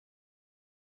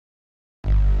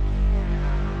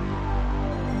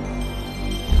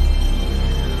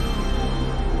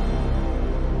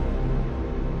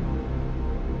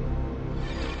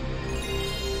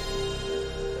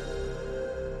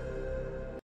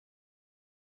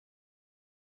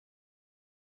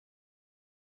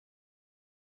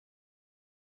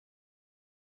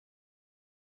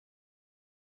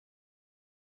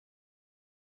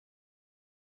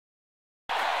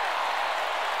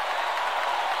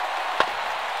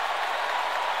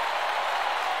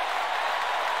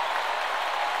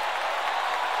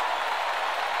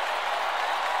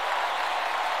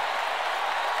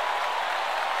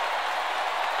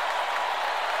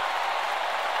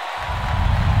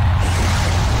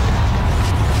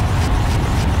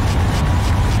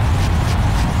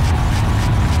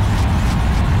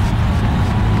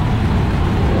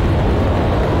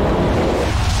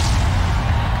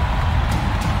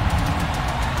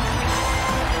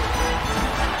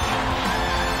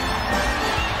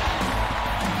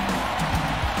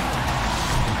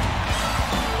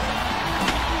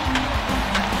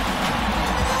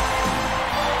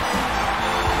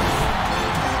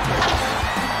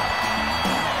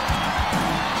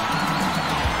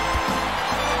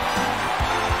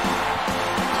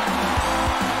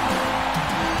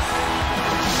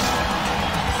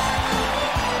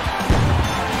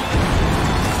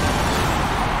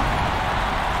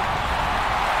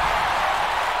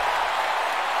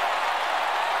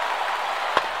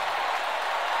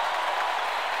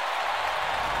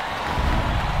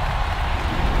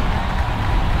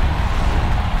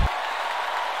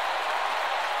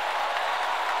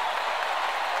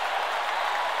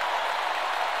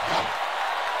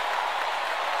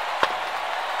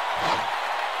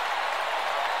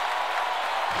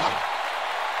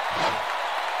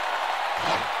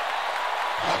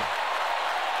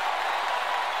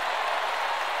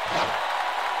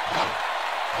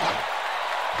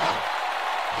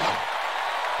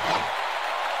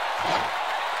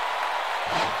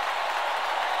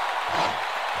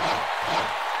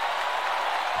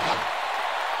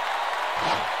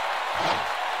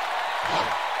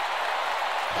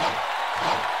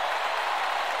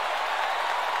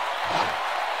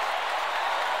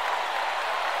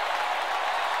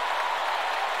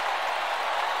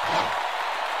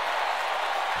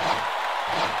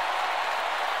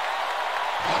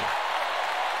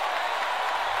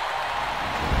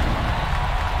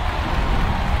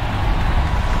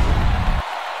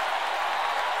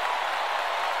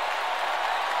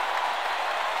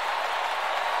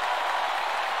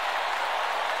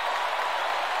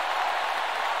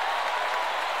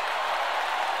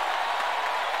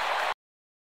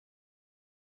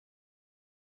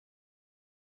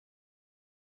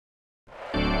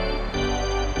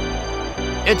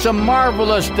It's a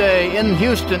marvelous day in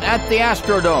Houston at the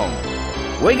Astrodome.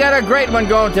 We got a great one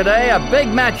going today, a big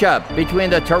matchup between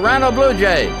the Toronto Blue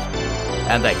Jays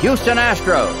and the Houston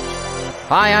Astros.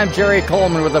 Hi, I'm Jerry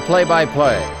Coleman with the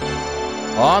play-by-play.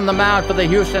 On the mound for the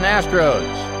Houston Astros,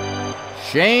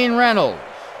 Shane Reynolds.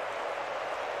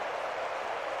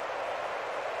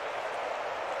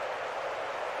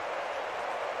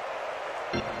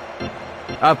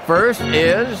 Up first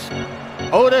is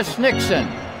Otis Nixon.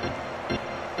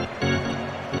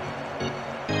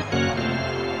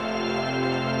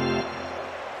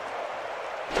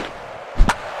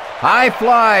 High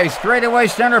fly, straightaway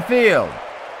center field.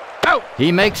 Out.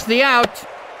 He makes the out.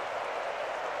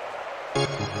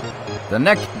 The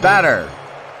next batter,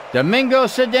 Domingo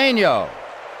Cedeno.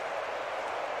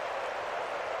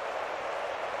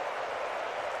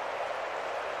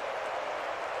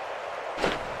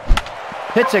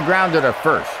 Hits a grounder to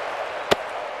first.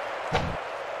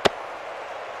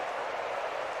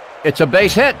 It's a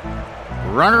base hit.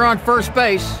 Runner on first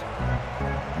base.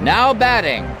 Now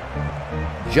batting,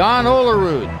 John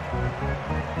Olerud.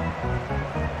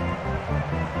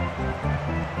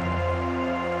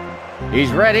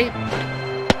 He's ready.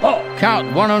 Oh, count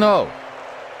 1-0.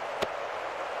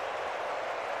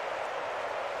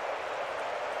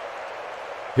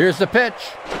 Here's the pitch.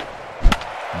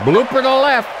 Blooper to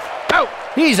left. Out.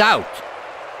 He's out.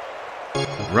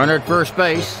 Runner at first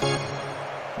base.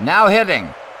 Now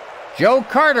hitting, Joe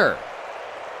Carter.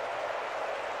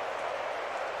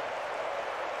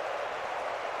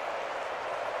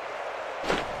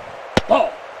 Ball.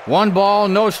 1 ball,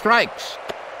 no strikes.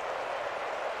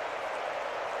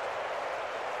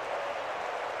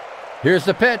 Here's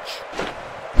the pitch.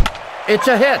 It's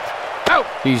a hit. Out.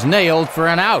 He's nailed for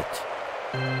an out.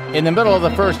 In the middle of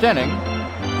the first inning,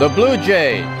 the Blue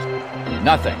Jays,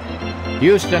 nothing.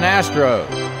 Houston Astros,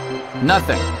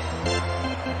 nothing.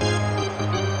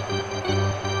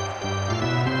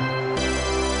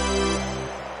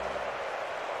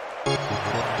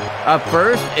 Up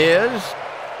first is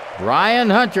Brian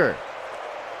Hunter.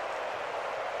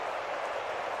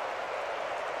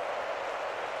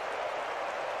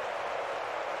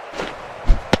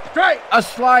 Strike. A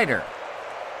slider.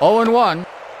 0-1.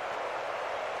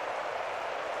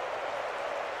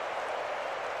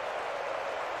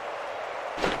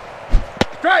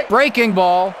 Strike. Breaking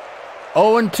ball.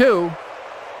 0-2.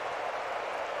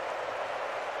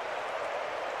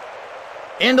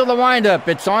 Into the windup.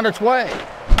 It's on its way.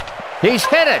 He's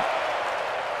hit it.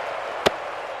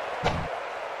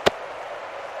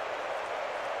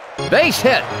 Base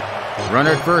hit.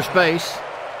 Runner at first base.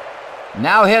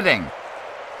 Now hitting,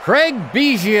 Craig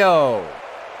Biggio.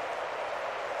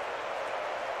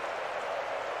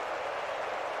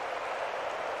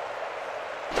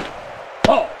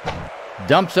 Oh.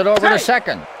 Dumps it over to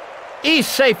second. He's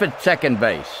safe at second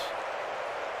base.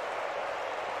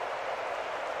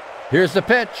 Here's the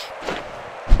pitch.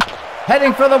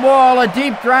 Heading for the wall, a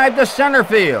deep drive to center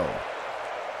field.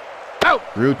 Out.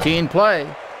 Routine play.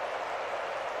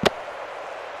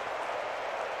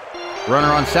 Runner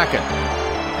on second.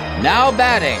 Now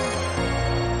batting,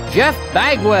 Jeff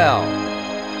Bagwell.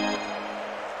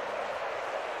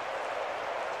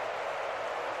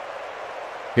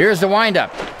 Here's the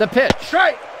windup. The pitch.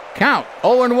 Strike. Count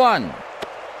 0-1.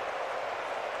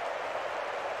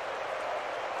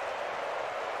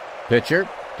 Pitcher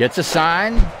gets a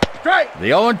sign. Strike. The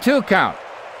 0-2 count.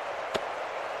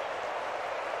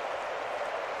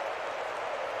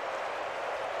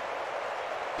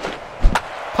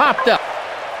 Popped up.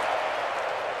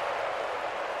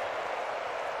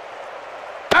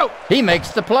 Out. He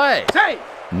makes the play. Safe.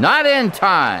 Not in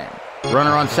time.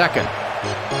 Runner on second.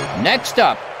 Next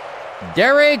up,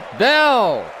 Derek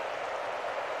Bell.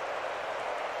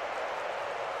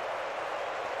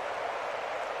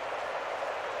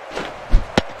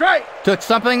 Strike. Took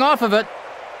something off of it.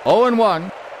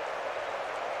 0-1.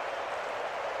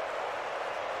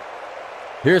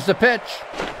 Here's the pitch.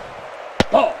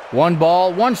 Ball. 1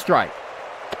 ball, 1 strike.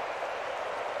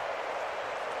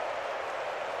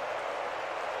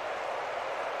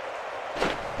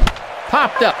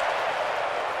 Popped up.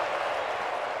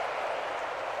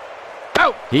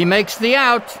 Out. He makes the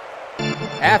out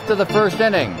after the first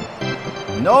inning.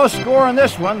 No score in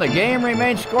this one. The game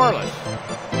remains scoreless.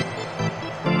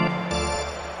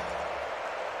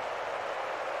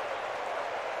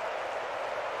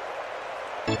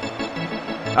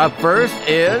 Up first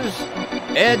is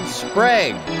Ed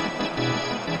Sprague.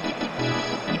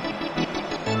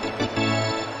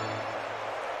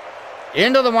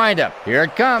 Into the windup. Here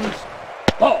it comes.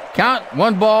 Ball. Count,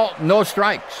 1 ball, no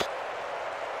strikes.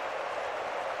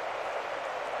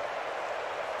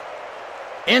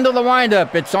 Into the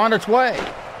windup. It's on its way.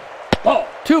 Ball.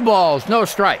 2 balls, no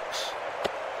strikes.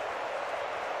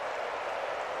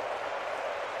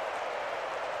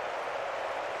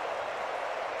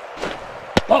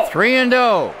 Ball.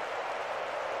 3-0.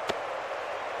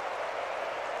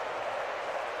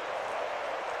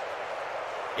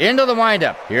 Into the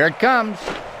windup. Here it comes.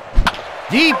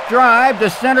 Deep drive to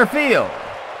center field.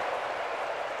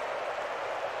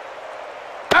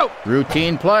 Out.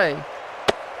 Routine play.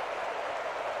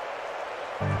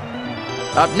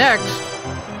 Up next,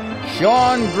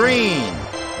 Sean Green.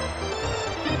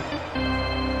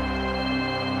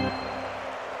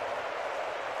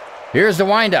 Here's the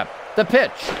windup. The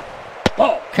pitch.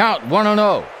 Ball. Count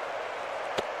 1-0.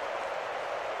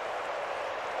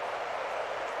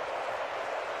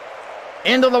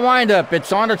 Into the windup.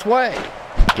 It's on its way.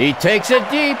 He takes it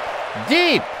deep,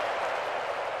 deep.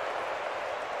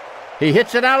 He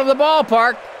hits it out of the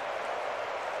ballpark.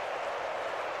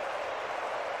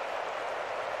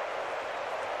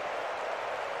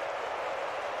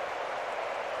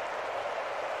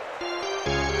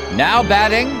 Now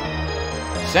batting,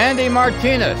 Sandy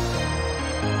Martinez.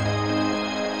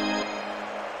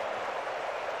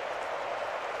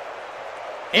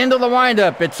 Into the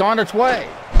windup. It's on its way.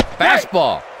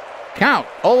 Fastball. Count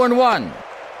 0-1.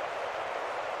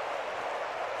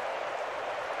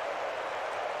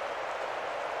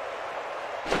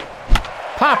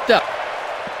 Popped up.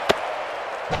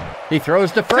 He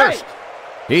throws to first.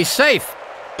 He's safe.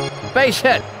 Base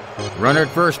hit. Runner at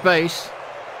first base.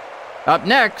 Up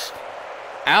next,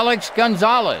 Alex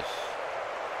Gonzalez.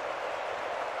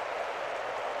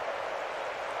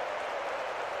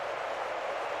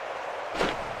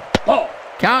 Ball.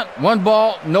 Count, 1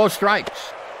 ball, no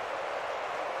strikes.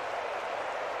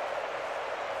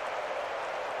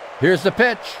 Here's the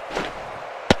pitch.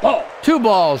 Ball. 2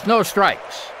 balls, no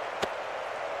strikes.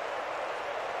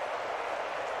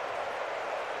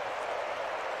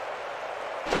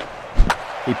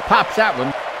 He pops that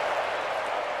one.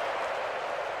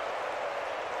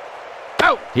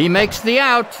 Out. He makes the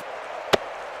out.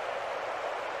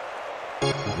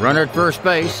 Runner at first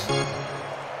base.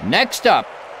 Next up,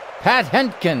 Pat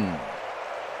Hentgen.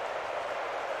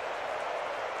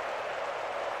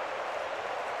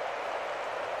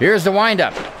 Here's the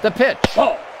windup. The pitch.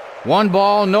 Ball. 1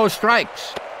 ball, no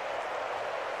strikes.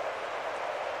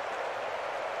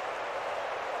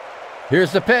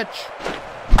 Here's the pitch.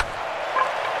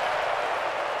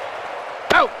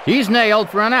 Out. He's nailed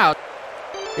for an out.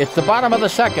 It's the bottom of the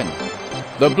second.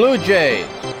 The Blue Jays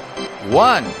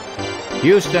 1,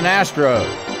 Houston Astros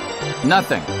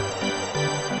 0.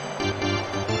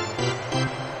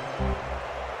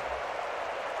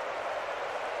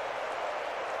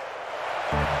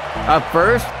 Up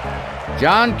first,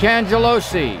 John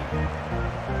Cangelosi.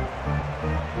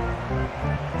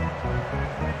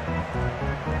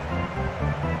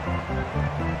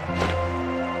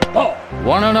 Ball.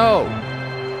 1-0.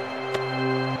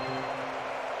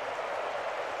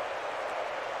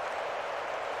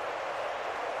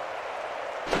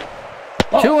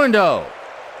 Ball. 2-0.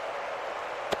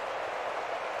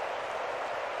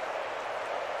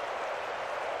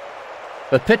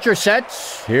 The pitcher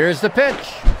sets. Here's the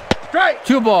pitch. Strike.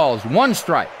 2 balls, 1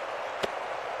 strike.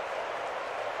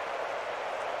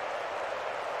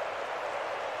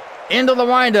 Into the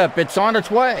windup. It's on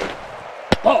its way.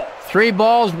 Ball. 3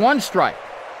 balls, 1 strike.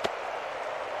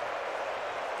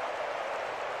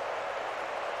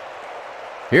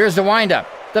 Here's the windup.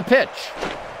 The pitch.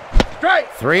 Strike.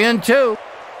 3-2.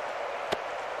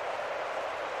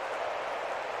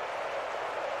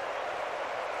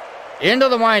 Into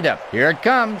the windup. Here it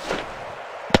comes.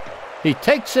 He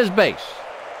takes his base.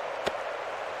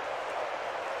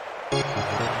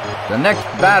 The next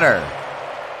batter,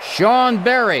 Sean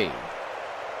Berry.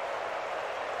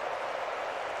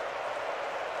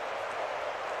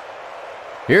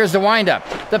 Here's the windup.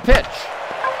 The pitch.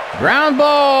 Ground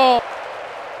ball.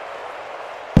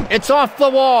 It's off the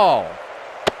wall.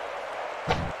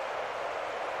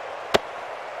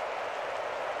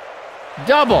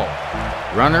 Double.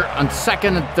 Runner on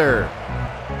second and third.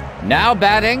 Now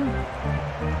batting,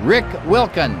 Rick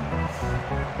Wilkins.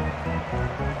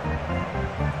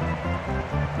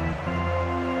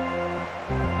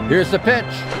 Here's the pitch.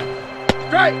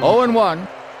 Strike. 0-1.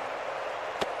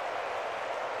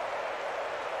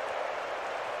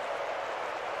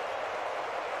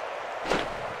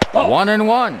 Ball.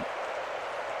 1-1.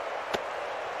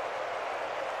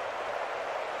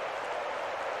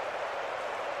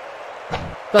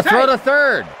 The throw to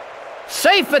third.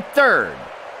 Safe at third.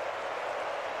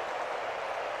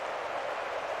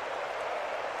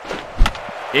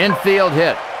 Infield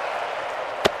hit.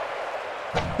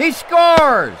 He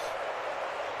scores.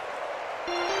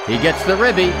 He gets the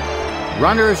ribby.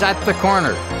 Runners at the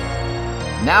corner.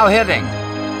 Now hitting,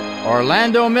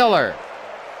 Orlando Miller.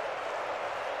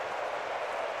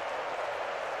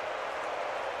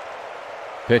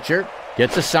 Pitcher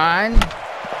gets a sign.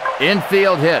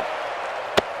 Infield hit.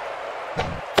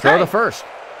 Throw to first.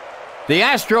 The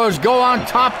Astros go on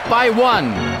top by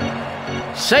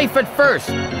 1. Safe at first.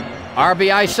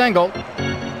 RBI single.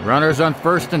 Runners on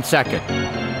first and second.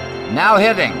 Now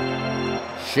hitting,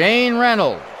 Shane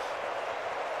Reynolds.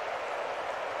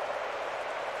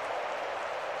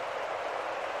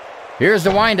 Here's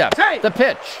the windup. The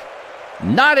pitch.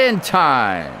 Not in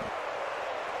time.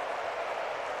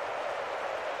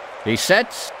 He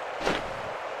sets.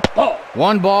 Ball.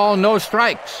 1 ball, no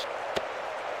strikes.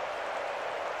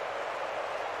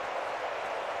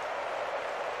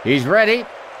 He's ready.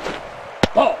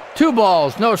 Ball. 2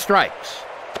 balls, no strikes.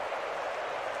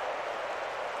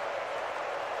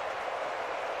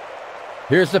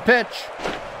 Here's the pitch.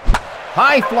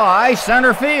 High fly,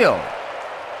 center field.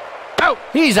 Out.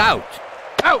 He's out.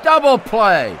 Out. Double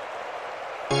play.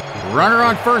 Runner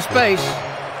on first base.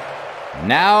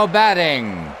 Now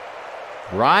batting,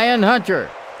 Ryan Hunter.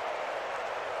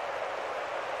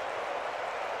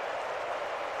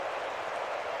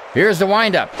 Here's the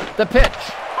windup. The pitch.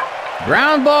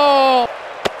 Ground ball.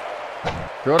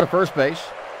 Throw to first base.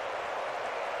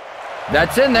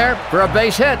 That's in there for a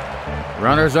base hit.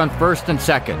 Runners on first and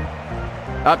second.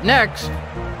 Up next,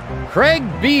 Craig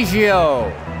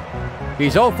Biggio.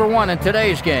 He's 0 for 1 in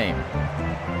today's game.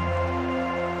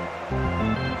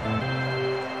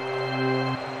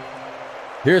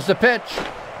 Here's the pitch.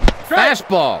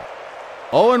 Fastball.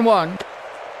 0-1.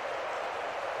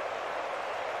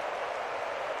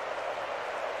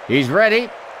 He's ready.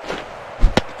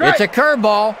 It's a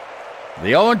curveball.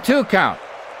 The 0-2 count.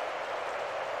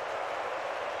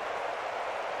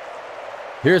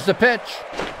 Here's the pitch.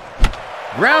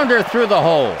 Grounder through the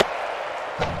hole.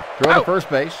 Throw to first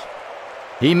base.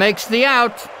 He makes the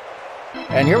out.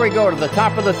 And here we go to the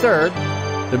top of the third.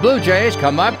 The Blue Jays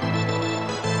come up.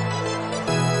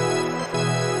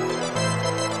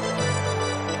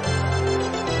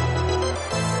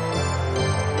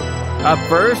 Up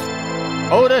first,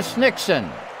 Otis Nixon.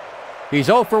 He's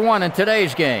 0 for 1 in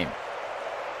today's game.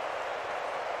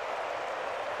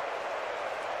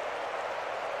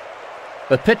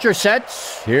 The pitcher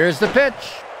sets. Here's the pitch.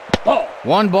 Ball.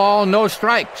 1 ball, no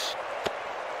strikes.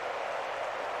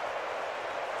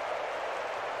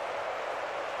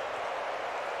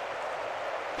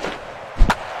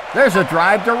 There's a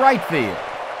drive to right field.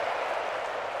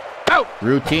 Out.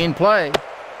 Routine play.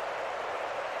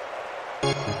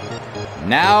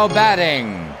 Now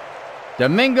batting,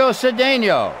 Domingo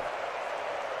Cedeno.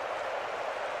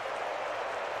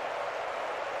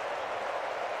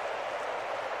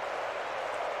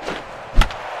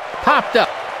 Popped up.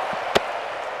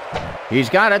 He's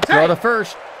got it. Throw to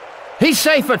first. He's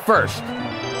safe at first.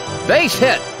 Base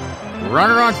hit.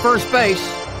 Runner on first base.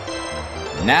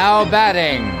 Now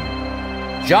batting,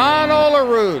 John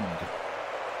Olerud.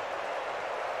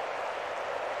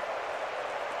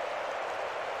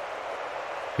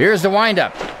 Here's the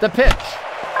windup. The pitch.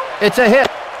 It's a hit.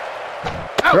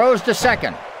 Out. Throws to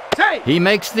second. Take. He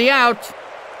makes the out.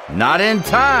 Not in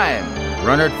time.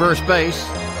 Runner at first base.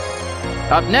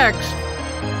 Up next,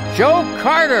 Joe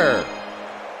Carter.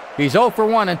 He's 0 for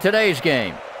 1 in today's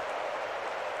game.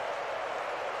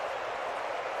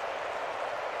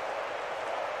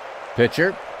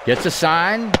 Pitcher gets a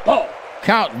sign. Ball.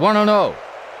 Count 1-0.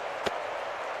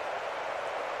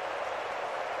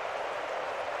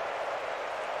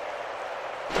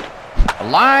 A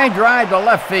line drive to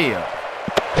left field.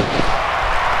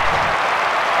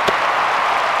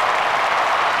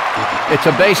 It's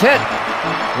a base hit.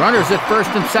 Runners at first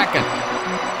and second.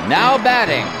 Now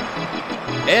batting,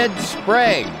 Ed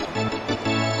Sprague.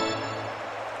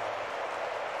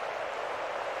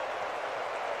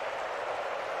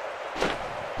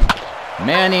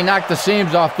 Man, he knocked the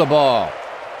seams off the ball.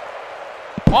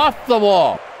 Off the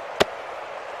wall.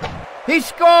 He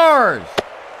scores!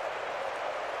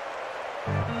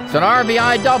 It's an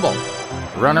RBI double.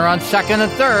 Runner on second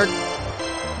and third.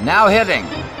 Now hitting,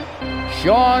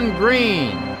 Sean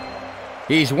Green.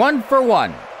 He's 1 for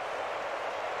 1.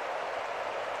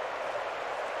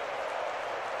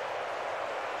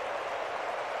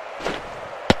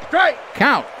 Strike.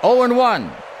 Count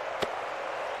 0-1.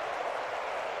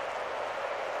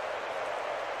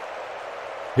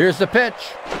 Here's the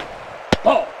pitch.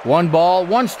 Ball. 1 ball,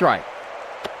 1 strike.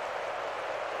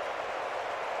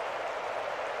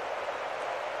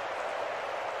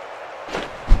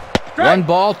 Strike. 1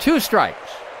 ball, 2 strikes.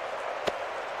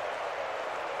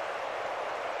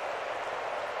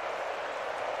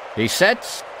 He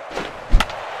sets.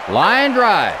 Line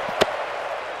drive.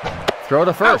 Throw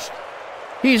to first. Out.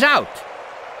 He's out.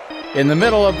 In the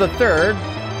middle of the third,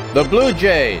 the Blue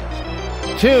Jays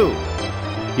 2,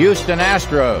 Houston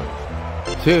Astros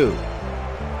 2.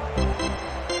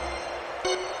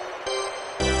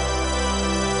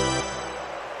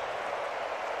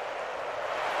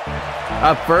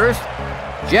 Up first,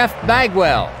 Jeff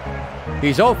Bagwell.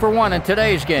 He's 0 for 1 in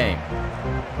today's game.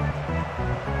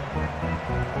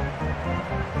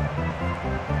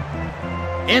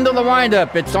 Into the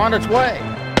windup, it's on its way.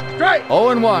 Strike.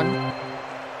 0-1.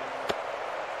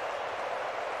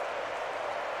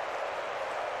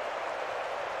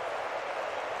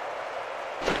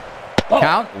 Ball.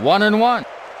 Count 1-1.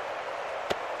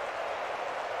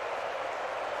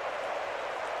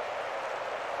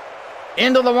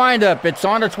 Into the windup, it's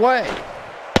on its way.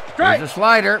 Strike. Here's a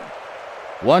slider.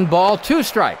 1 ball, 2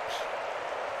 strikes.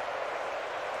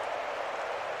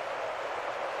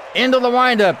 Into the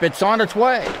windup, it's on its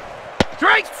way.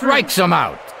 Strike. Strikes him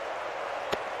out.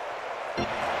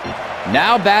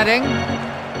 Now batting,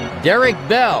 Derek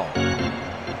Bell.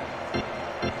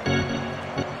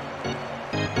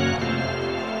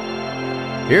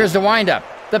 Here's the windup,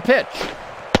 the pitch.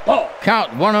 Ball.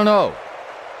 Count 1-0.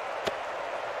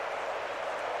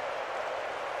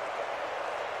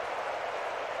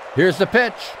 Here's the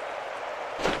pitch.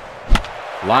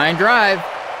 Line drive.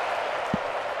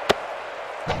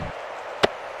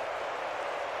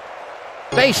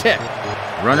 Base hit.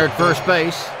 Runner at first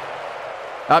base.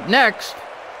 Up next,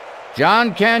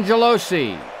 John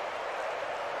Cangelosi.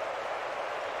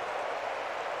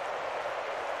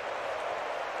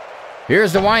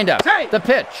 Here's the windup. Safe. The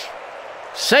pitch.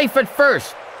 Safe at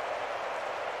first.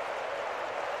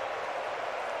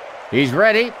 He's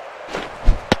ready.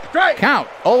 Strike. Count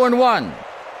 0-1.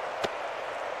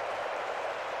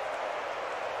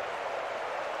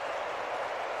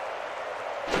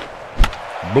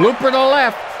 Blooper to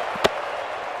left.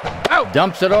 Out.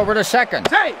 Dumps it over to second.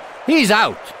 Safe. He's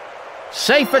out.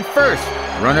 Safe at first.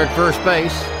 Runner at first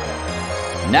base.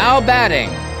 Now batting,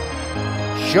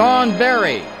 Sean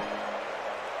Berry.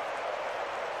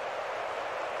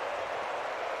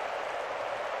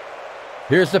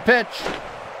 Here's the pitch.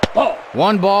 Ball.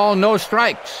 1 ball, no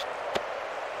strikes.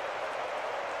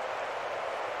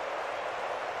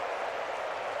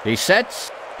 He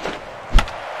sets.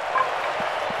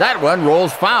 That one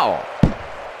rolls foul.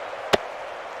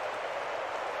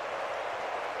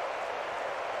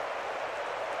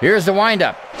 Here's the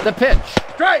windup, the pitch.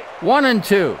 Strike.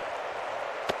 1-2.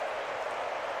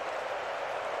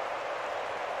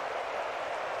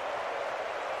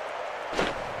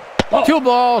 Ball. 2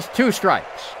 balls, 2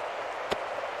 strikes.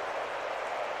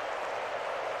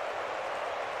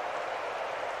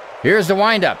 Here's the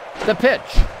windup, the pitch.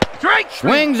 Strike.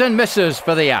 Swings and misses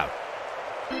for the out.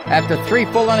 After 3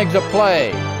 full innings of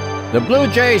play, the Blue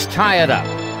Jays tie it up.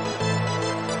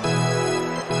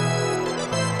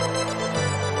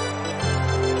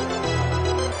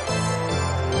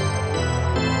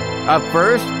 Up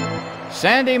first,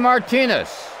 Sandy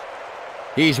Martinez.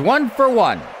 He's 1 for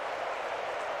 1.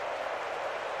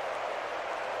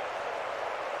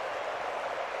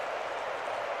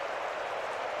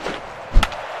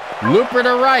 Looper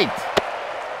to right.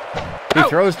 He Out.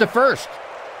 throws to first.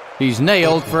 He's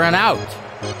nailed for an out.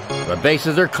 The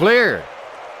bases are cleared.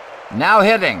 Now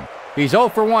hitting. He's 0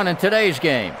 for 1 in today's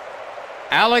game.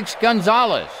 Alex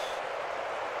Gonzalez.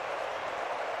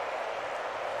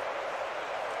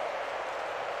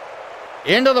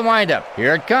 Into the windup.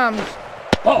 Here it comes.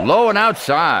 Ball. Low and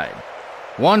outside.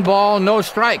 1 ball, no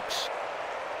strikes.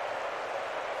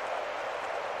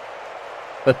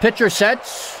 The pitcher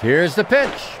sets. Here's the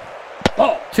pitch.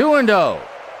 Ball. 2-0.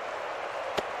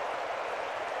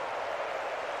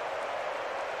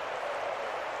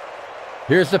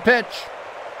 Here's the pitch.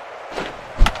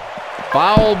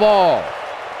 Foul ball.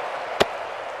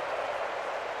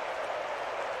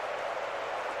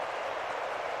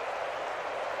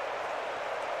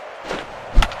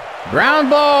 Ground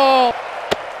ball.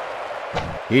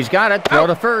 He's got it. Throw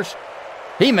to first.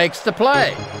 He makes the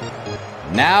play.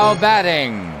 Now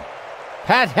batting,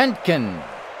 Pat Hentgen.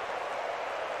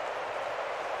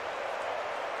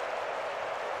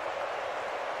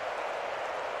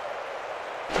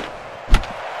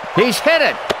 He's hit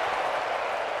it.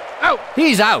 Out.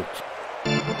 He's out.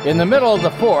 In the middle of the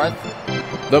fourth,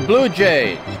 the Blue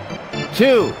Jays,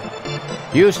 2.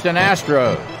 Houston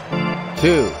Astros,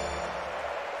 2.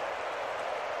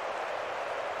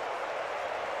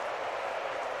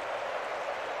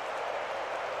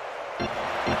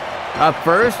 Up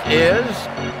first is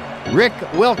Rick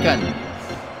Wilkins.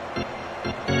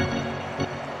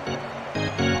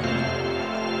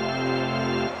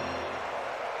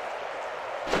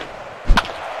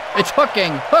 It's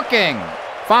hooking,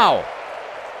 foul.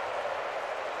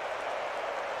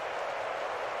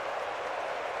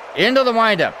 Into the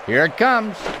windup, here it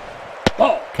comes.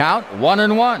 Ball. Count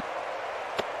 1-1.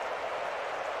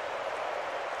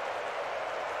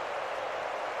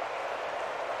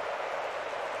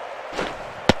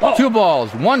 Ball. 2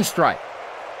 balls, 1 strike.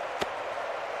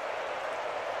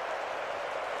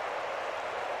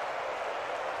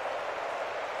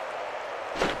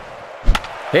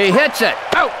 He hits it.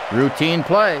 Out. Routine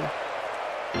play.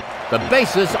 The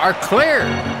bases are cleared.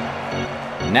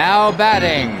 Now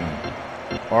batting,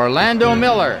 Orlando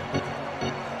Miller.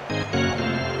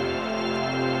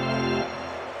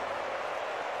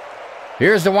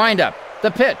 Here's the windup,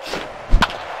 the pitch.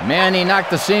 Man, he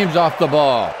knocked the seams off the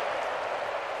ball.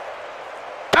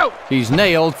 Out. He's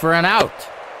nailed for an out.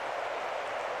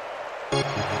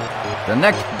 The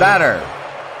next batter,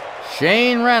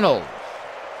 Shane Reynolds.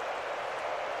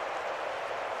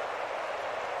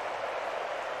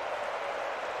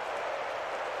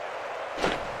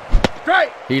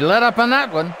 Strike. He let up on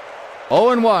that one.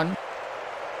 0-1.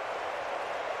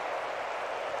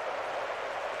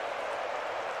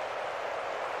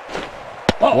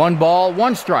 Ball. 1 ball,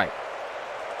 1 strike.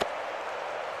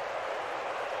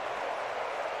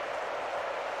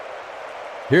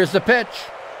 Here's the pitch.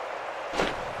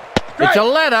 Strike. It's a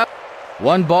let up.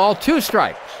 1 ball, 2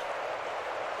 strikes.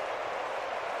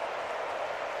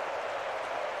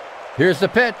 Here's the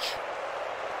pitch.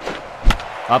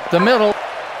 Up the middle.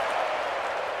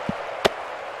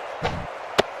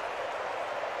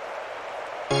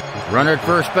 Runner at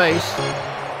first base.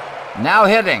 Now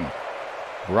hitting,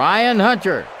 Ryan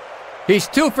Hunter. He's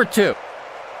 2 for 2.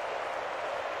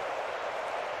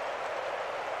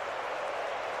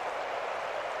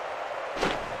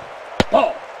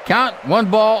 Ball. Count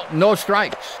 1 ball, no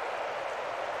strikes.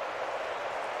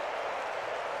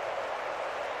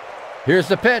 Here's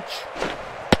the pitch.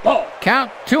 Ball.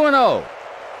 Count 2-0.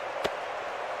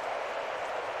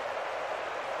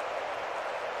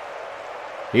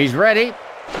 He's ready.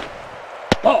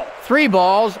 Ball. 3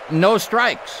 balls, no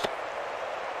strikes.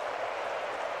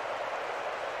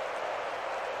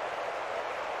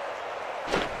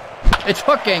 It's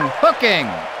hooking.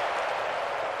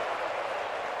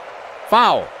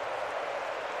 Foul.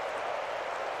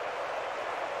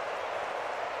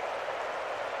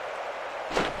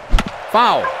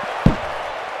 Foul.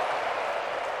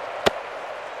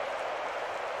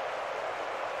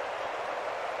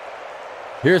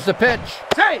 Here's the pitch.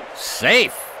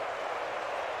 Safe.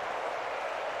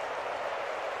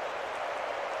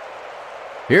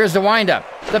 Here's the windup,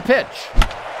 the pitch.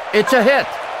 It's a hit.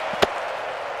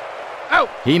 Out.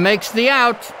 He makes the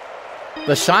out.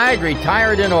 The side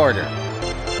retired in order.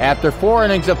 After 4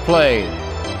 innings of play,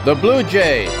 the Blue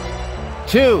Jays,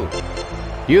 2.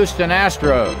 Houston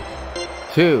Astros,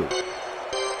 2.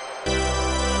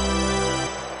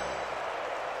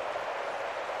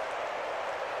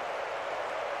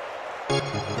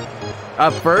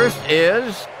 Up first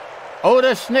is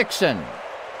Otis Nixon.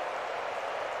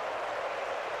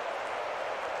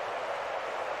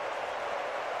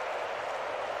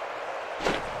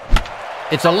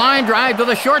 It's a line drive to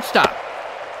the shortstop.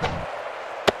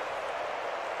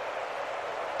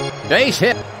 Base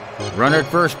hit. Runner at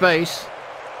first base.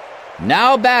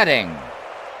 Now batting,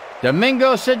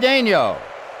 Domingo Cedeno.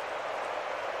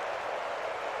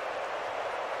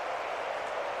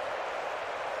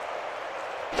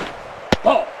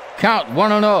 Ball. Count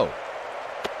 1-0.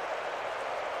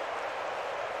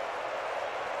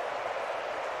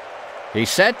 He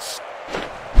sets.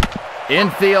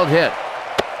 Infield hit.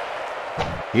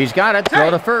 He's got it.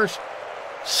 Throw to first.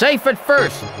 Safe at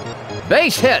first.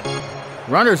 Base hit.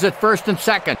 Runners at first and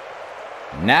second.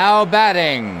 Now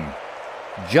batting,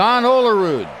 John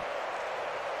Olerud.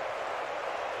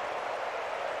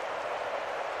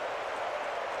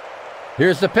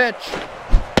 Here's the pitch.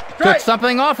 Took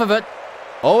something off of it.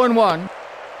 0-1.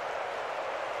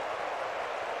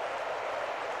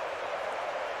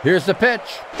 Here's the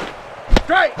pitch.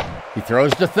 Strike. He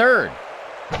throws to third.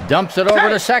 Dumps it over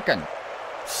to second.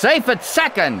 Safe at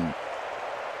second.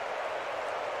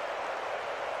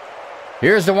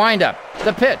 Here's the windup.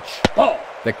 The pitch. Ball.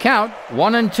 The count,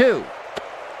 1-2.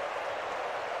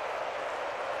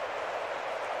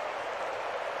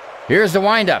 Here's the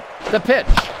windup. The pitch.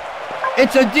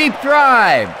 It's a deep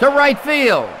drive to right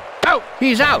field. Out.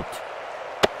 He's out.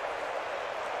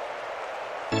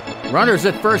 Runners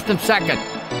at first and second.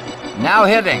 Now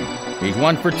hitting. He's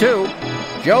 1 for 2.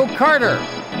 Joe Carter.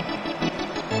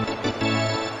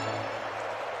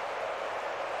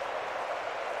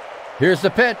 Here's the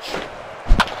pitch.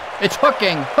 It's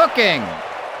hooking, hooking.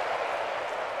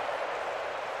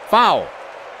 Foul.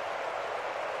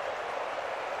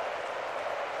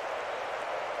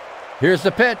 Here's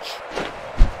the pitch.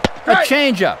 A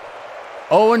changeup.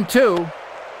 0-2.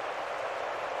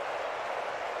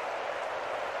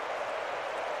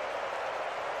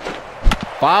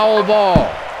 Foul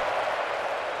ball.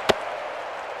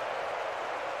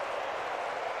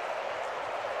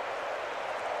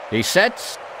 He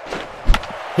sets.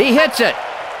 He hits it.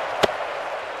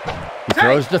 He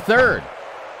throws to third.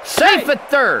 Safe at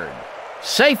third.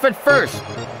 Safe at first.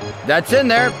 That's in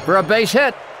there for a base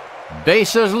hit.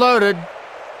 Bases loaded.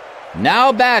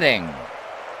 Now batting,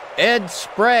 Ed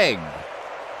Sprague.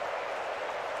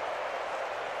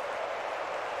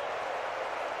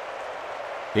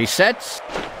 He sets.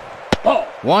 Ball.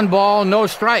 1 ball, no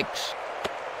strikes.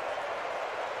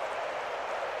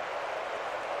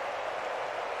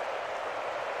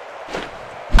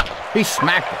 He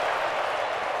smacked it.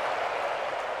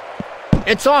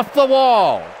 It's off the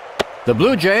wall. The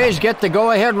Blue Jays get the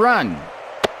go-ahead run.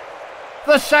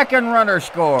 The second runner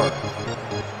scores.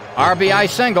 RBI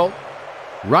single.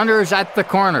 Runners at the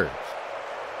corners.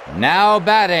 Now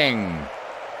batting,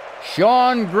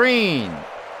 Sean Green.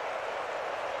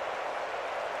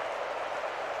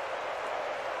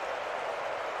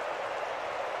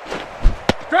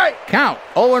 Strike. Count,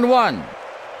 0-1.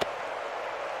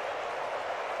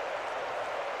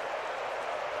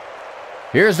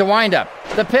 Here's the windup.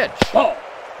 The pitch. Ball.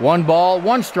 1 ball,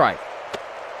 1 strike.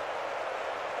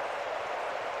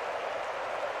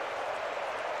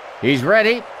 He's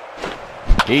ready.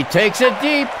 He takes it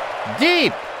deep,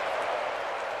 deep.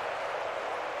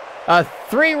 A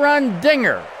 3-run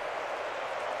dinger.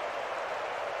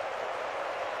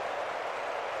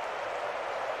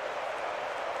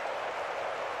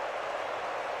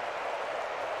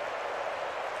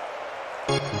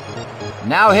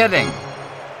 Now hitting,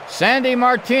 Sandy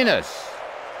Martinez.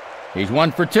 He's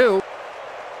 1 for 2.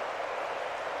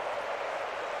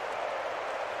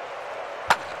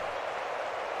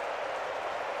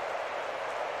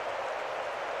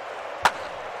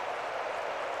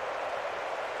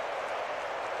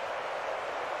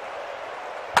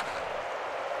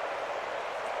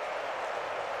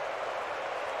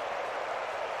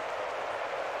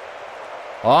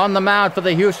 On the mound for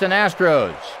the Houston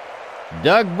Astros,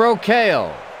 Doug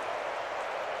Brocail.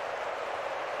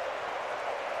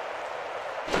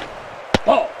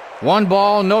 Ball. 1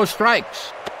 ball, no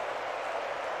strikes.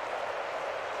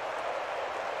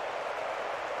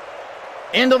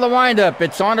 Into the windup,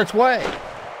 it's on its way.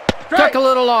 Strike. Took a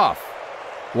little off.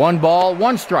 1 ball,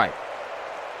 1 strike.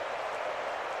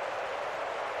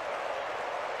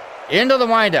 Into the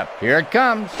windup, here it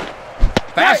comes.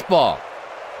 Fastball.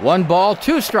 1 ball,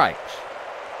 2 strikes.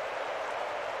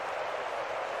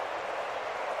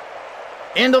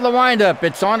 Into the windup,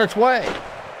 it's on its way.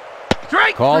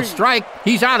 Strike. Called strike,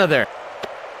 he's out of there.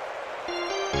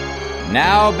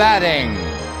 Now batting,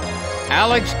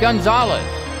 Alex Gonzalez.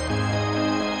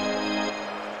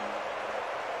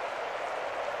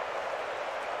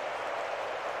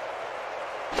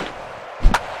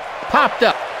 Popped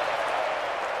up.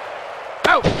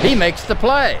 Out. He makes the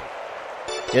play.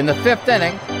 In the 5th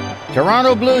inning,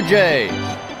 Toronto Blue Jays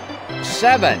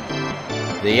 7,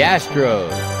 the Astros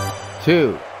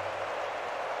 2.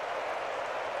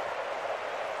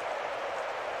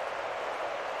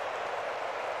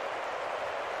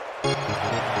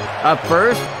 Up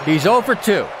first, he's 0 for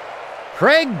 2.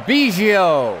 Craig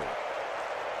Biggio.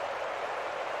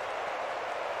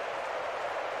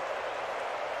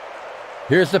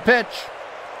 Here's the pitch.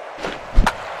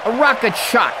 A rocket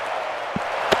shot.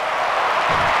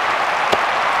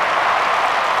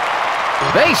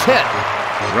 Base hit.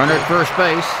 Runner at first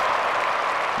base.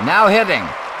 Now hitting,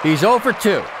 He's 0 for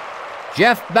 2.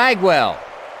 Jeff Bagwell.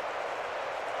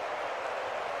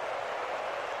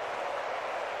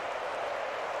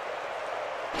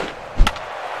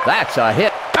 That's a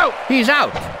hit. Out. He's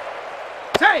out.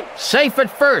 Safe. Safe at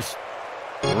first.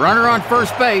 Runner on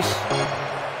first base.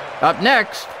 Up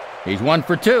next, he's 1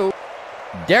 for 2.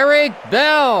 Derek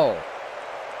Bell.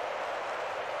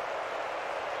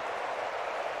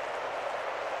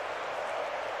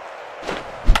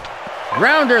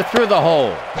 Grounder through the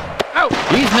hole. Out.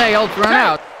 He's nailed, run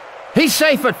out. He's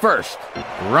safe at first.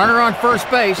 Runner on first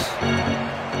base.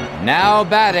 Now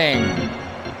batting,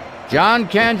 John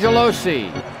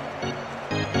Cangelosi.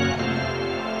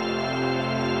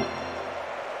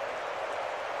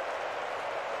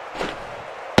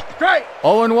 Strike.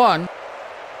 0-1.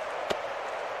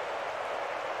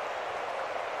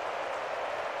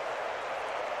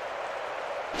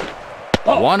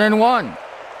 Ball. 1-1.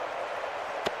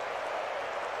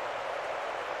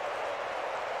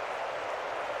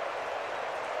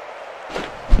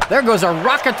 There goes a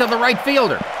rocket to the right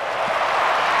fielder.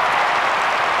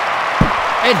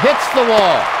 It hits the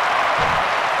wall.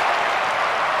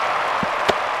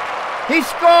 He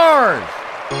scores.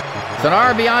 It's an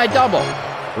RBI double.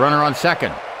 Runner on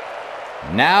second.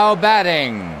 Now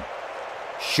batting,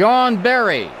 Sean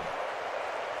Berry.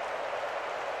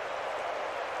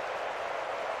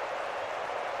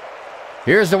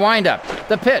 Here's the windup.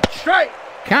 The pitch. Strike.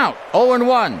 Count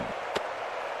 0-1.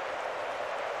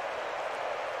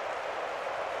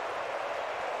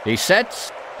 He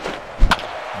sets.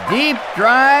 Deep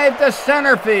drive to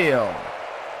center field.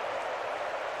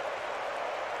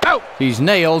 Out. He's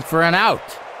nailed for an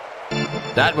out.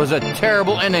 That was a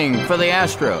terrible inning for the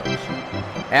Astros.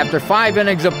 After 5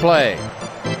 innings of play,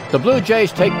 the Blue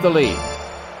Jays take the lead.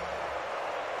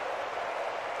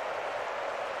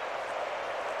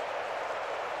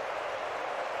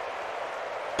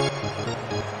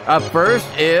 Up first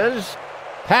is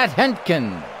Pat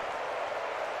Hentgen.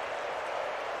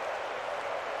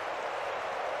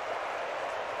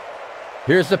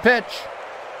 Here's the pitch.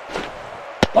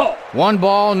 Ball. 1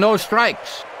 ball, no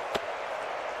strikes.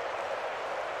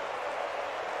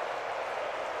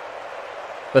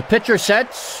 The pitcher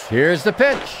sets. Here's the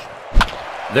pitch.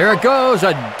 There it goes,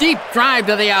 a deep drive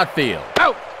to the outfield.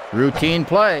 Out. Routine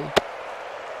play.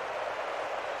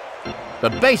 The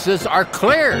bases are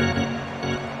cleared.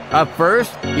 Up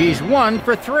first, he's 1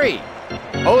 for 3.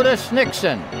 Otis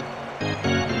Nixon.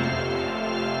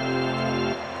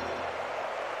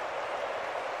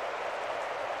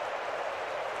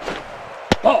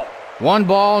 Ball. 1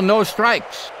 ball, no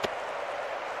strikes.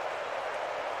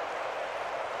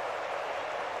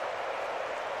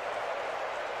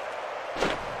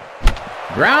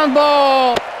 Ground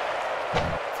ball.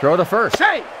 Throw to first.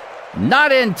 Safe.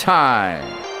 Not in time.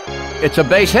 It's a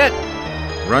base hit.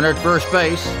 Runner at first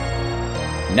base.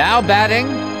 Now batting,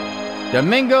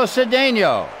 Domingo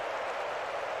Cedeno.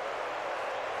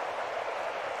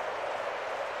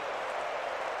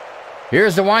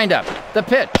 Here's the windup. The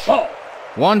pitch. Ball.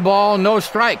 1 ball, no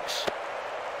strikes.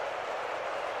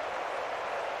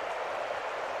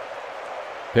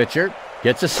 Pitcher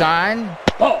gets a sign.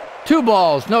 Ball. 2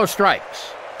 balls, no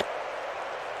strikes.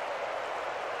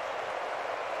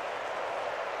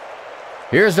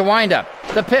 Here's the windup.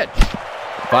 The pitch.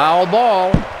 Foul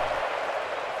ball.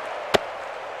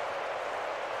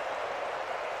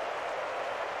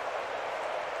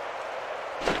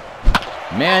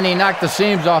 Manny knocked the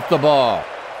seams off the ball.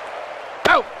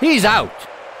 Out. He's out.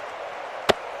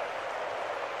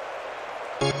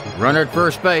 Runner at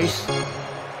first base.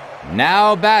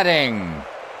 Now batting,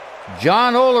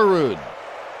 John Olerud.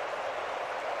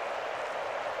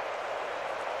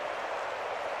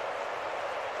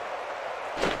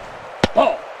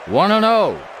 Ball.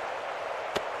 1-0.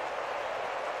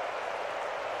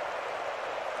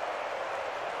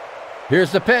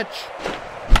 Here's the pitch.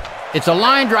 It's a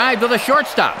line drive to the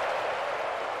shortstop.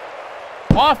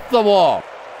 Off the wall.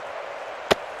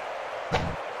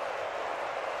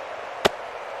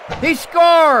 He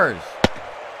scores.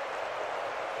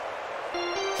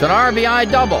 It's an RBI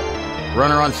double.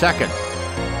 Runner on second.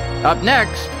 Up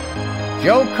next,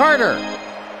 Joe Carter.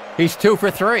 He's 2 for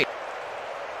 3.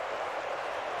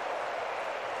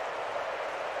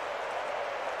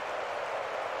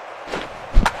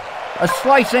 A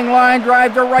slicing line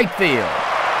drive to right field.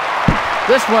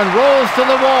 This one rolls to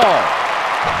the wall.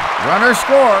 Runner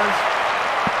scores.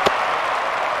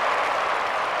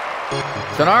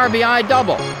 It's an RBI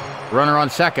double. Runner on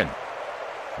second.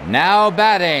 Now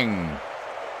batting,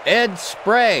 Ed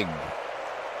Sprague.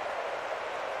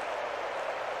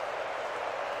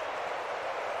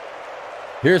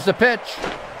 Here's the pitch.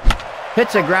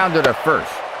 Hits a grounder to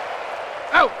first.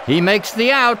 Out. He makes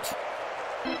the out.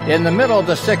 In the middle of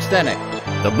the sixth inning,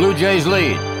 the Blue Jays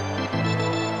lead.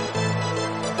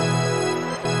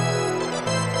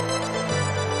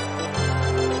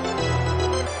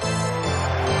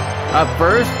 Up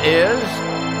first is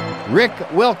Rick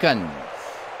Wilkins.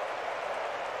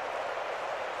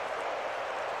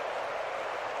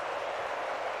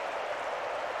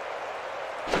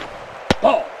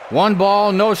 Ball. 1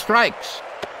 ball, no strikes.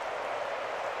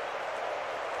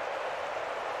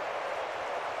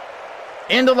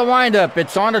 Into the windup,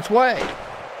 it's on its way.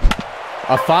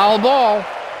 A foul ball.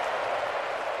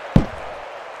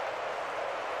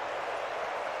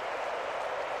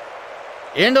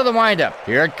 Into the windup,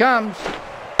 here it comes.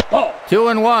 Ball.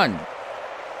 2-1.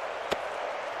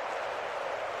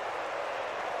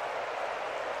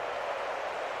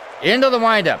 Into the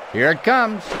windup, here it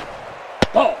comes.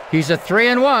 Ball. He's a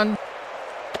 3-1.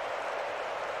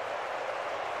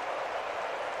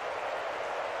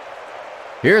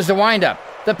 Here's the windup,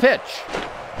 the pitch.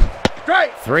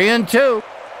 Strike. 3-2.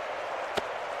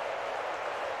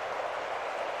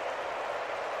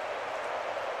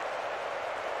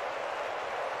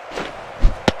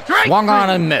 Strike. Swung on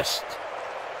and missed.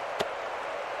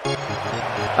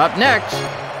 Up next,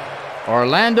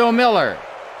 Orlando Miller.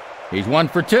 He's 1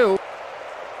 for 2.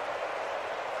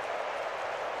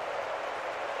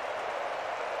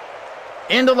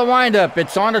 Into the windup,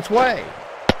 it's on its way.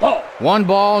 Ball. 1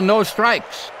 ball, no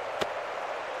strikes.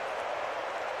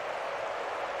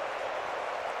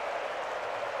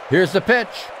 Here's the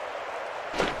pitch.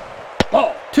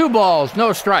 Ball. 2 balls,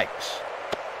 no strikes.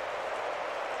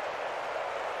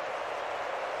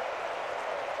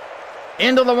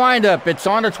 Into the windup, it's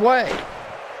on its way.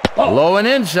 Ball. Low and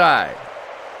inside.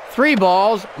 3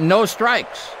 balls, no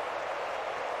strikes.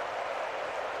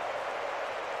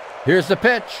 Here's the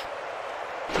pitch.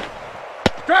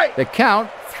 Strike. The count,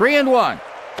 3-1.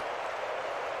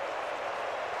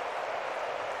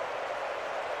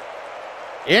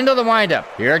 Into the windup.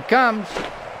 Here it comes.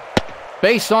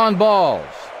 Base on balls.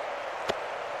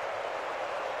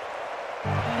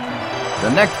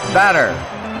 The next batter,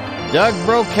 Doug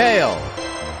Brocale.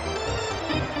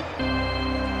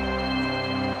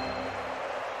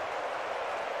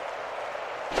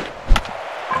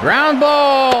 Ground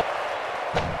ball.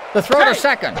 The throw to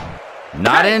second.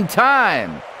 Not in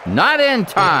time. Not in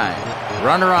time.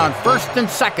 Runner on first and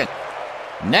second.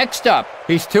 Next up,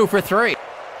 he's 2 for 3.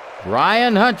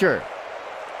 Ryan Hunter.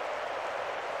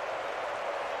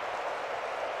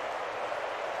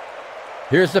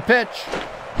 Here's the pitch.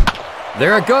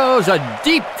 There it goes, a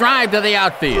deep drive to the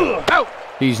outfield. Out.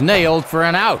 He's nailed for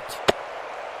an out.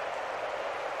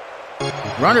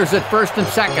 Runners at first and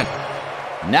second.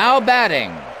 Now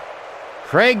batting,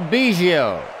 Craig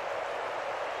Biggio.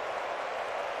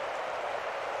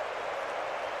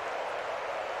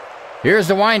 Here's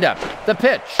the windup, the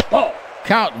pitch. Ball.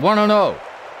 Count 1-0.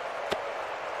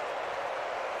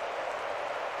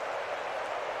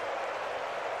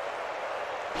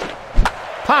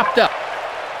 Popped up.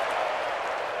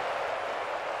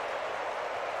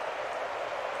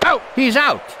 Out. He's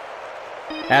out.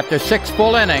 After 6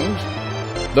 full innings,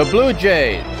 the Blue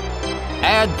Jays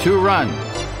add 2 runs.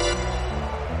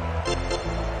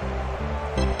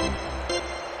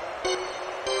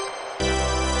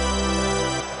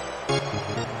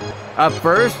 Up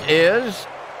first is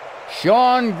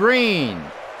Sean Green.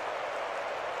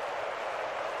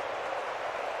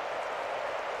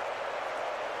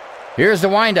 Here's the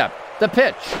windup, the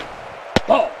pitch.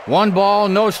 Ball. 1 ball,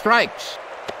 no strikes.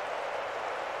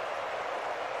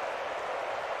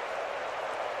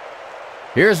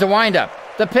 Here's the windup,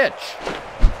 the pitch.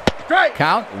 Strike.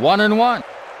 Count 1-1.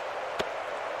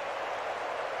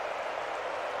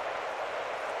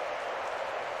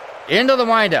 Into the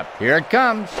windup, here it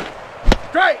comes.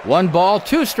 Strike. 1 ball,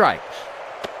 2 strikes.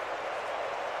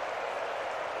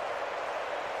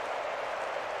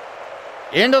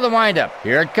 Into the windup,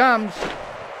 here it comes.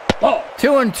 Ball.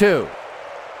 2-2.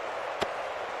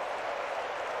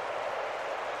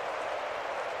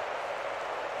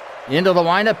 Into the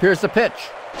windup, here's the pitch.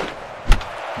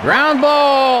 Ground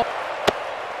ball.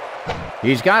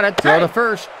 He's got it, throw to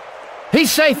first.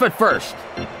 He's safe at first.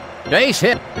 Base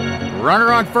hit.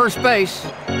 Runner on first base.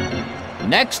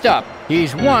 Next up,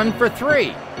 he's 1 for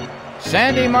 3.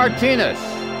 Sandy Martinez.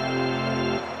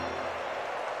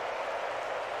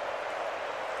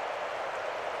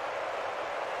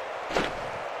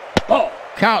 Ball.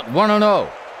 Count 1-0.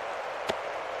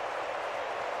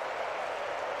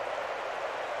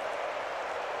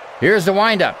 Here's the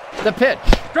windup, the pitch.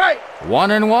 Strike.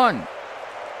 1-1.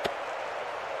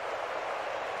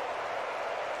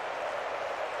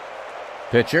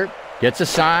 Pitcher gets a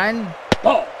sign.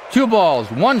 Ball. 2 balls,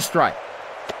 1 strike.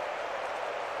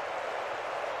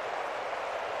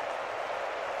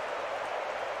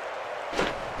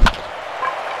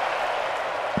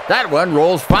 That one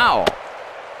rolls foul.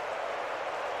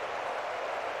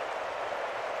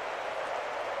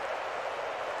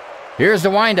 Here's the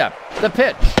windup. The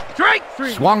pitch. Strike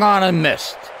 3. Swung on and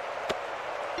missed.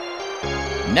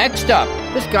 Next up,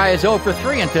 this guy is 0 for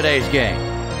 3 in today's game.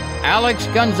 Alex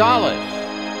Gonzalez.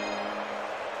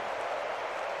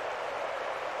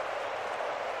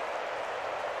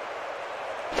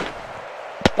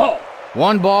 Ball.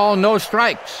 1 ball, no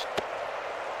strikes.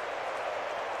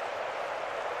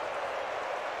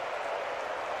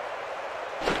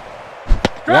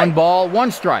 Strike. 1 ball,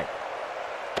 1 strike.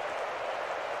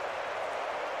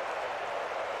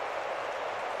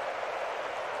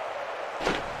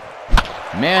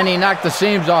 Man, he knocked the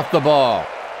seams off the ball.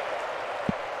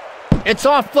 It's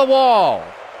off the wall.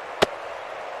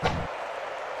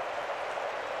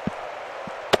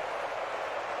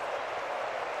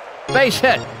 Base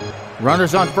hit.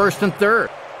 Runners on first and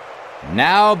third.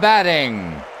 Now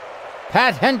batting,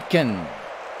 Pat Hentgen.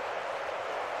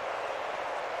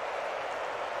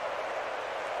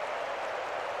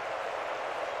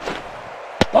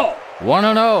 Ball.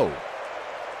 1-0.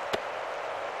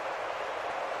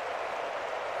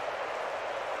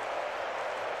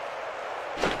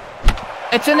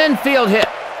 It's an infield hit.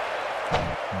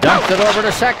 Dumps it over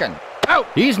to second. Out.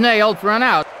 He's nailed for an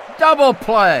out. Double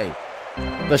play.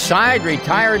 The side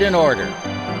retired in order.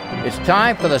 It's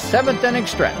time for the 7th inning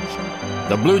stretch.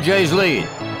 The Blue Jays lead.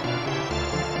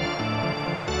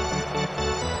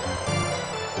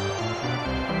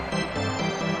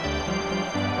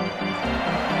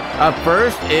 Up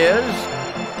first is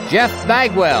Jeff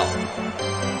Bagwell.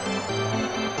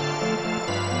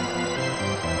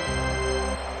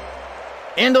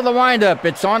 Into the windup.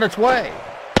 It's on its way.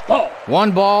 Ball.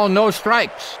 1 ball, no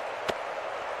strikes.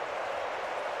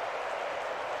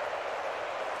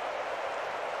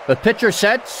 The pitcher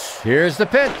sets. Here's the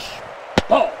pitch.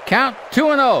 Ball. Count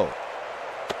 2-0.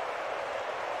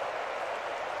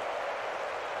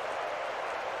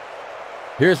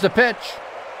 Here's the pitch.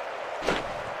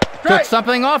 Took Strike.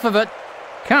 something off of it.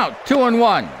 Count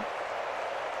 2-1.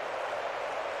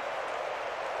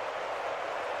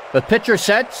 The pitcher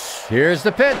sets. Here's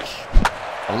the pitch.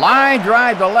 A line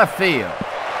drive to left field.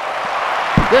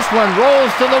 This one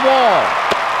rolls to the wall.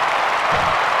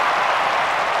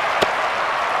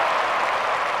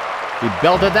 He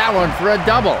belted that one for a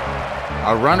double.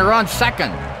 A runner on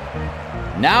second.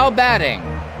 Now batting,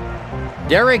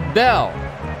 Derek Bell.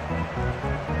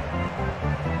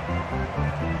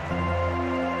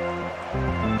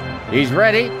 He's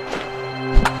ready.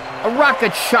 A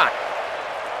rocket shot.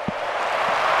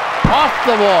 Off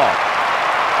the wall.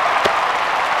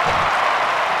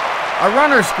 A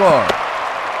runner score.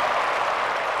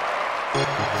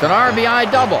 It's an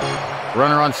RBI double.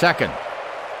 Runner on second.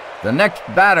 The next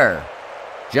batter,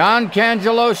 John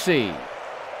Cangelosi.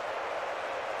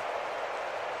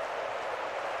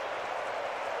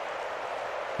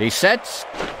 He sets.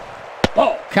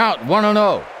 Ball. Count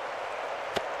 1-0.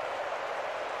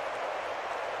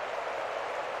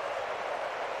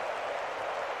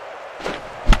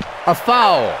 A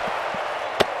foul.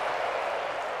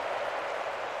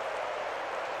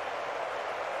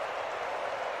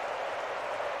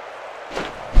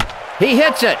 He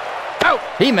hits it. Out.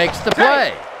 He makes the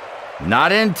play.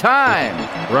 Not in time.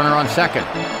 Runner on second.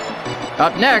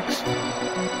 Up next,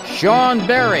 Sean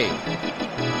Berry.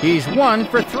 He's 1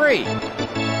 for 3.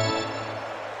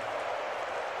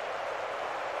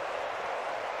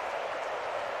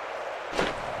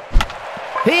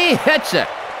 He hits it.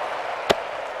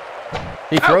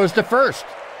 He throws to first.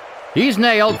 He's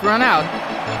nailed for an out.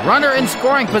 Runner in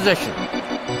scoring position.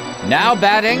 Now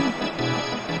batting,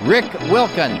 Rick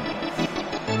Wilkins.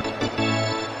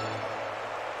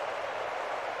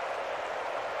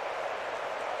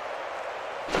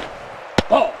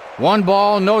 Ball. 1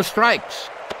 ball, no strikes.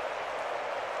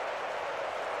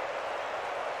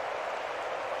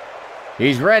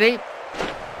 He's ready.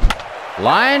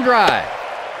 Line drive.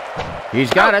 He's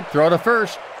got it. Throw to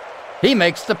first. He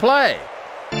makes the play.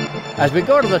 As we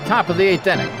go to the top of the 8th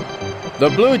inning, the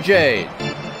Blue Jays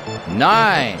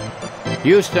 9,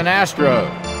 Houston Astros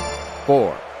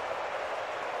 4.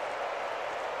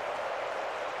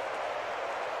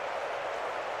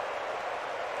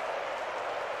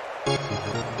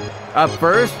 Up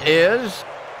first is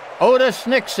Otis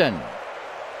Nixon.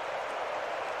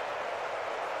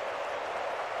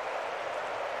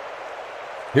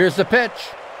 Here's the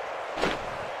pitch.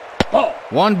 Ball.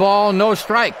 1 ball, no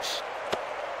strikes.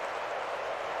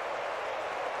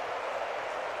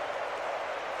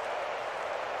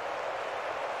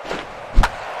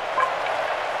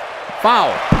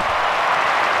 Foul.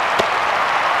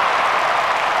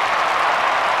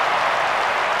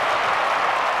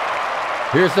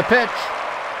 Here's the pitch.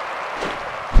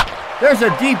 There's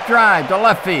a deep drive to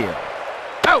left field.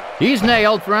 Out. He's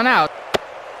nailed for an out.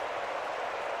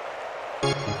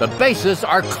 The bases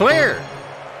are cleared.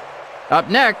 Up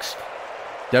next,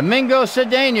 Domingo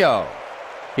Cedeno.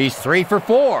 He's 3 for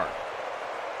 4.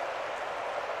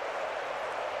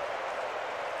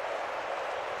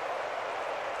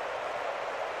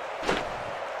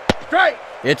 Strike.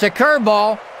 It's a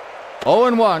curveball.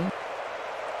 0-1.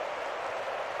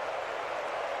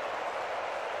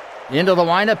 Into the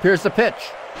windup, here's the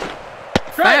pitch.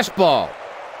 Strike. Fastball.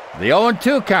 The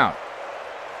 0-2 count.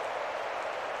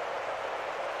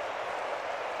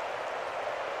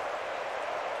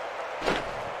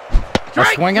 A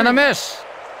swing and a miss.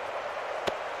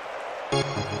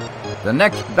 The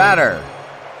next batter,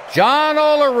 John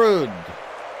Olerud.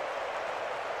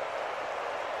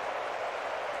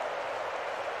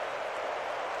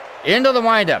 Into the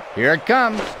windup. Here it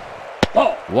comes.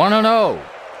 Ball. 1-0.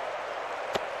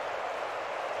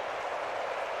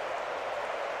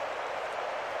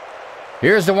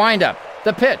 Here's the windup.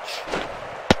 The pitch.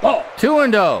 Ball.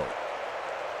 2-0.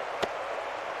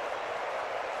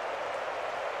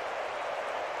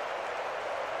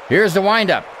 Here's the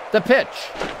windup. The pitch.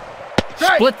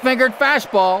 Strike. Split-fingered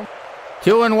fastball.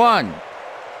 2-1.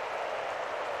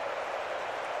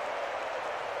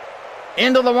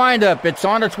 Into the windup. It's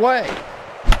on its way.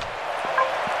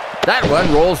 That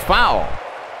one rolls foul.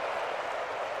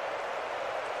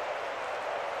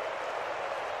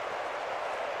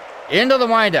 Into the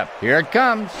windup. Here it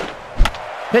comes.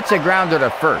 Hits a grounder to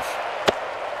first.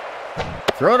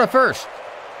 Throw to first.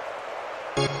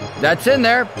 That's in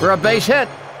there for a base hit.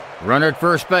 Runner at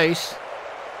first base.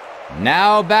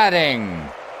 Now batting,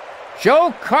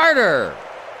 Joe Carter.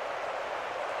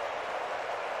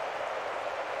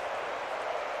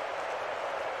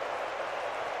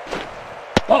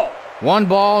 Ball. 1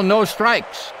 ball, no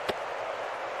strikes.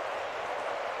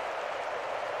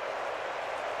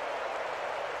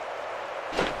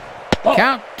 Ball.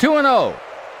 Count 2-0.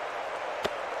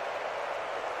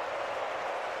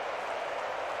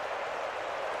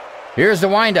 Here's the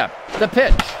windup. The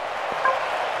pitch.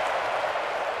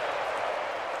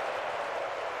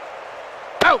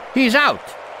 Out. He's out.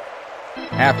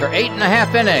 After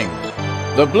 8.5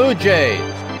 innings, the Blue Jays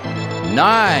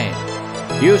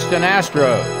 9, Houston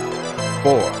Astros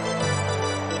 4.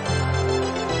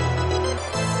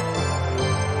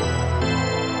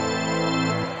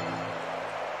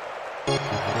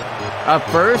 Up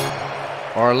first,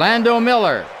 Orlando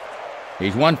Miller.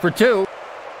 He's 1 for 2.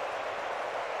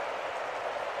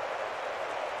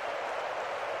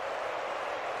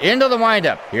 Into the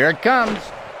windup. Here it comes.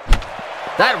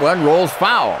 That one rolls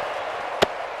foul.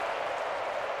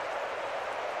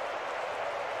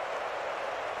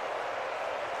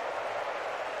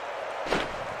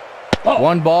 Ball.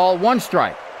 1 ball, 1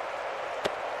 strike.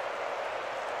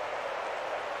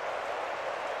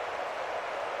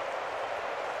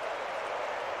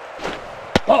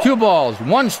 Ball. 2 balls,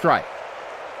 1 strike.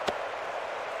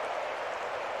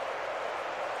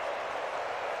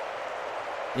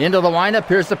 Into the windup,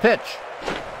 here's the pitch.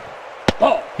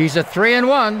 Ball. He's a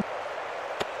 3-1.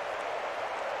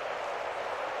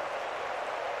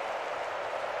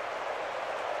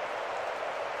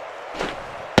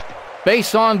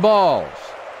 Base on balls.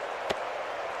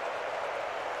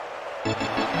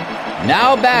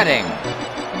 Now batting,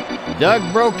 Doug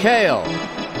Brocail.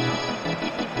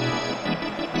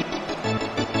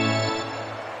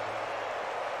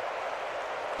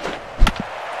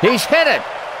 He's hit it.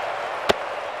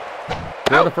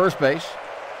 Throw to first base.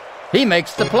 He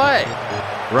makes the play.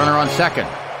 Runner on second.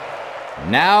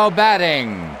 Now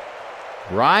batting,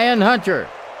 Ryan Hunter.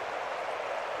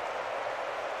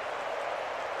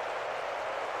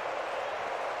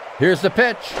 Here's the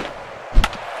pitch.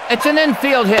 It's an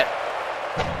infield hit.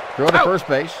 Throw to first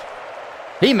base.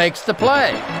 He makes the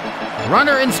play.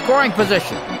 Runner in scoring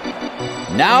position.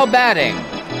 Now batting,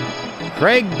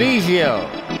 Craig Biggio.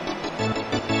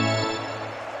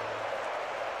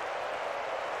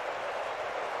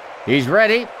 He's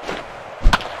ready.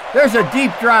 There's a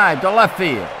deep drive to left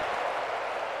field.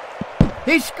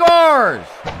 He scores!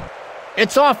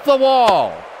 It's off the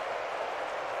wall.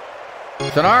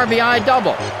 It's an RBI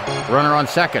double. Runner on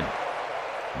second.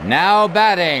 Now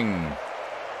batting,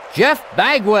 Jeff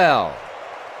Bagwell.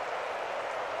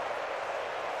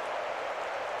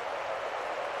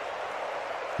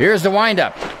 Here's the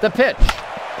windup. The pitch.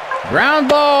 Ground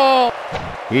ball.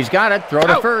 He's got it. Throw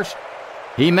to first.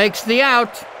 He makes the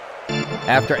out.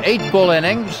 After 8 full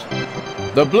innings,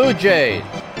 the Blue Jays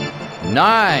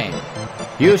 9.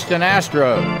 Houston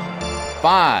Astros,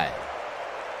 5.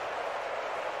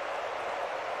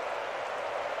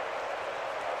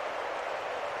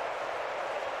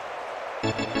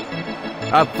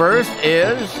 Up first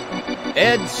is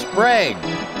Ed Sprague.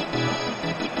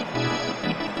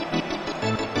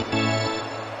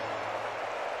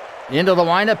 Into the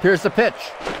windup, here's the pitch.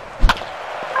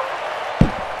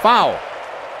 Foul.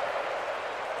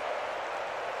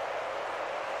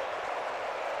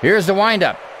 Here's the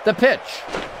windup, the pitch.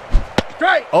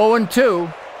 Strike.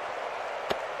 0-2.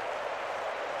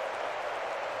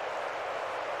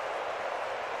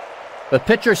 The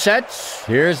pitcher sets,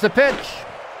 here's the pitch.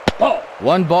 Ball.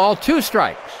 1 ball, 2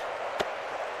 strikes.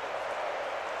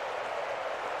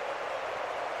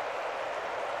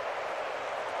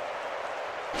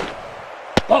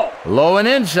 Ball. Low and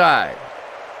inside.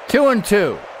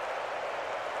 2-2.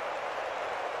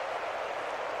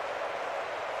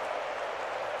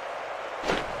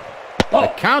 Ball. The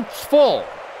count's full.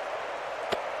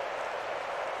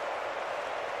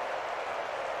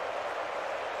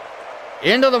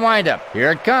 Into the windup.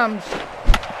 Here it comes.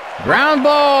 Ground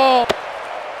ball.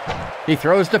 He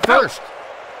throws to first.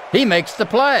 He makes the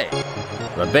play.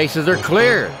 The bases are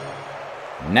cleared.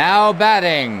 Now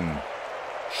batting,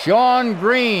 Sean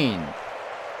Green.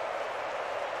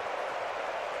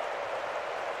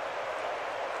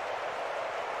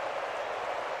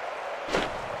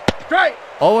 Strike.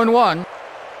 0-1.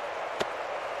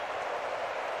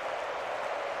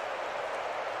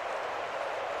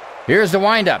 Here's the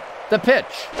windup, the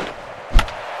pitch.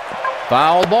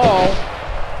 Foul ball.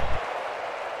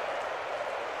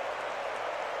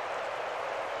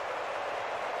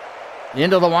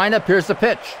 Into the windup, here's the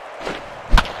pitch.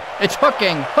 It's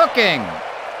hooking, hooking.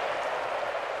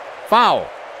 Foul.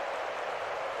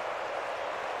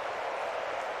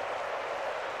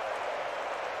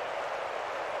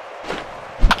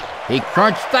 He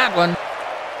crunched that one.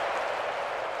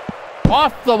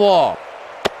 Off the wall.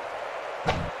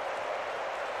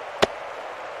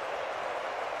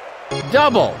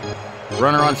 Double.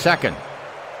 Runner on second.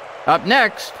 Up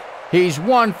next, he's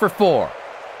 1 for 4.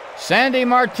 Sandy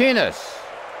Martinez.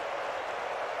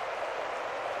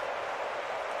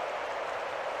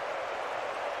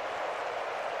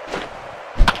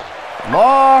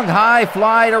 Long high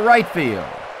fly to right field.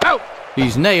 Out.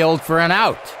 He's nailed for an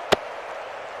out.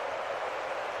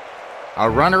 A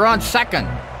runner on second.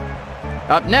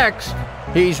 Up next,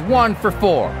 he's 1 for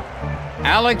 4.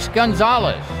 Alex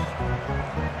Gonzalez.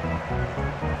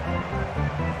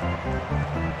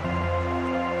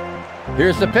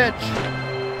 Here's the pitch.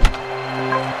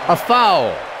 A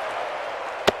foul.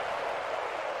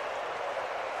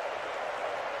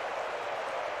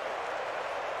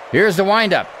 Here's the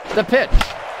windup, the pitch.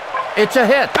 It's a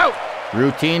hit. Out.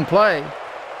 Routine play.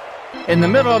 In the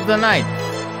middle of the ninth,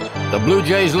 the Blue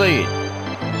Jays lead.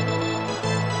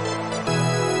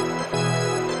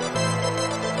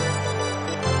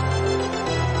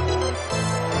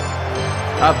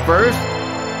 Up first,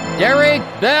 Derek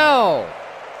Bell.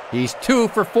 He's 2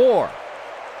 for 4.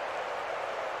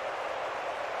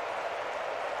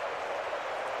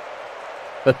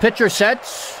 The pitcher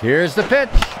sets. Here's the pitch.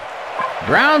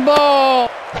 Ground ball.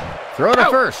 Throw to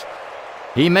first.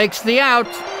 He makes the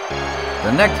out.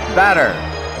 The next batter,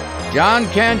 John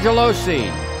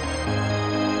Cangelosi.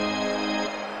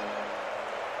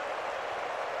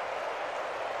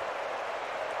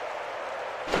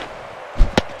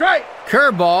 Strike.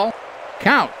 Curveball.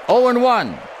 Count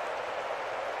 0-1.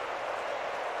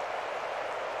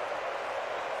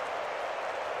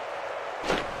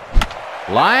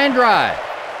 Line drive.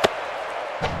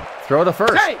 Throw to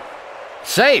first. Safe.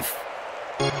 Safe.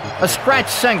 A scratch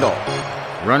single.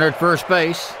 Runner at first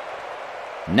base.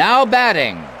 Now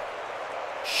batting,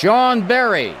 Sean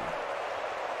Berry.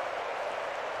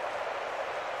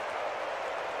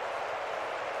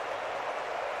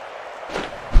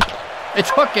 It's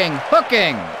hooking,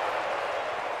 hooking.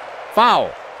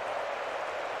 Foul.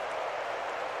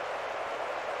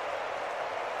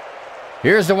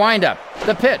 Here's the windup,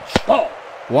 the pitch. Ball.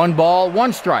 1 ball,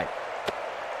 1 strike.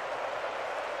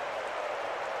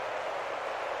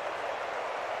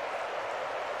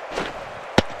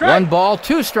 Strike. 1 ball,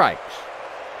 2 strikes.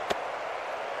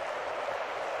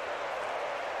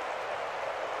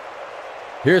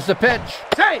 Here's the pitch.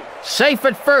 Safe. Safe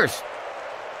at first.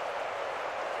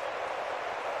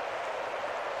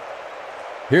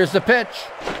 Here's the pitch.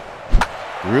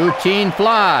 Routine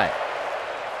fly.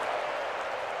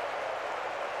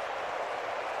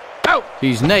 Out.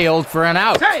 He's nailed for an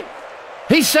out. Safe.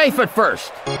 He's safe at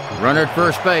first. Runner at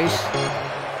first base.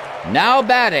 Now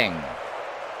batting,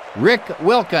 Rick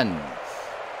Wilkins.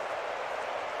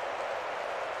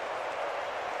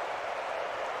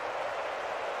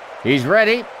 He's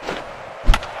ready.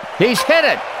 He's hit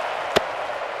it.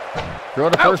 Throw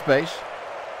to Out. first base.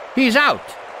 He's out.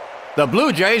 The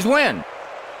Blue Jays win.